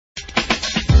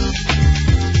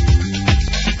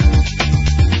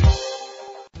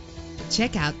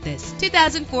Check out this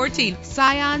 2014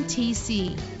 Scion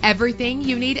TC. Everything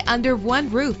you need under one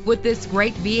roof with this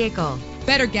great vehicle.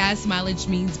 Better gas mileage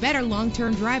means better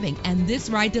long-term driving, and this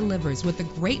ride delivers with a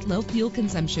great low fuel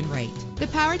consumption rate. The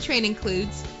powertrain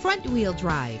includes front-wheel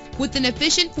drive with an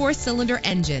efficient 4-cylinder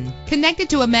engine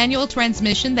connected to a manual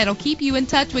transmission that'll keep you in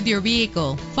touch with your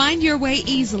vehicle. Find your way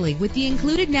easily with the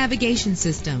included navigation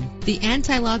system. The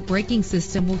anti-lock braking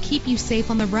system will keep you safe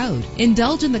on the road.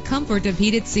 Indulge in the comfort of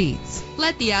heated seats.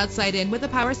 Let the outside in with a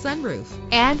power sunroof.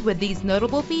 And with these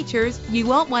notable features, you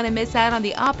won't want to miss out on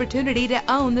the opportunity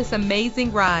to own this amazing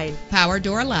ride. Power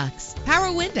door locks,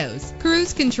 power windows,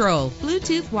 cruise control,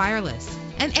 Bluetooth wireless,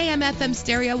 an AM/FM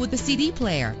stereo with a CD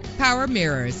player, power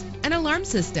mirrors, an alarm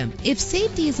system. If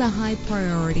safety is a high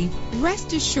priority,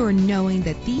 rest assured knowing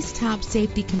that these top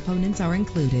safety components are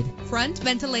included. Front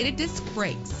ventilated disc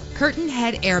brakes, curtain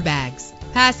head airbags,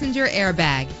 passenger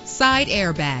airbag, side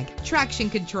airbag, traction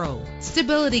control,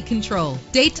 stability control,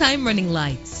 daytime running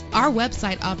lights. Our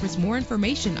website offers more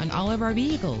information on all of our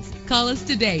vehicles. Call us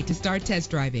today to start test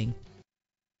driving.